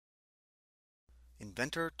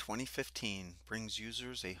Inventor 2015 brings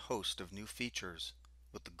users a host of new features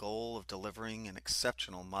with the goal of delivering an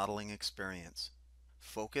exceptional modeling experience.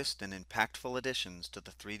 Focused and impactful additions to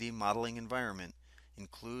the 3D modeling environment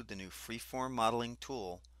include the new Freeform Modeling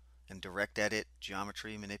tool and Direct Edit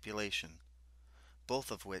Geometry Manipulation,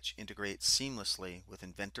 both of which integrate seamlessly with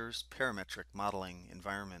Inventor's parametric modeling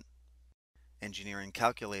environment. Engineering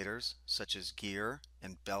calculators such as Gear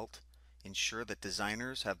and Belt ensure that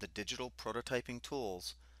designers have the digital prototyping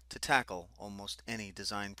tools to tackle almost any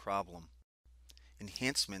design problem.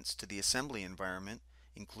 Enhancements to the assembly environment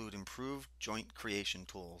include improved joint creation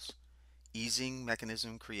tools, easing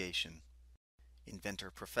mechanism creation.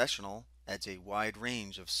 Inventor Professional adds a wide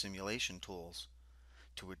range of simulation tools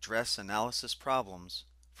to address analysis problems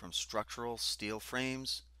from structural steel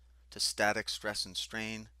frames to static stress and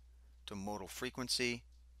strain to modal frequency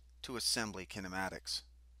to assembly kinematics.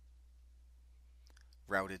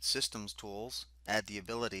 Routed Systems tools add the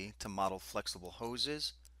ability to model flexible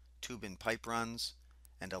hoses, tube and pipe runs,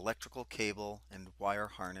 and electrical cable and wire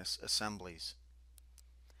harness assemblies.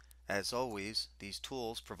 As always, these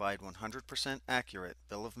tools provide 100% accurate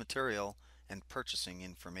bill of material and purchasing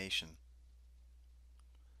information.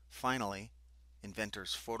 Finally,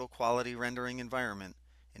 Inventor's photo quality rendering environment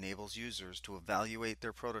enables users to evaluate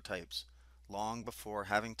their prototypes long before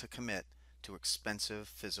having to commit to expensive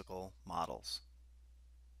physical models.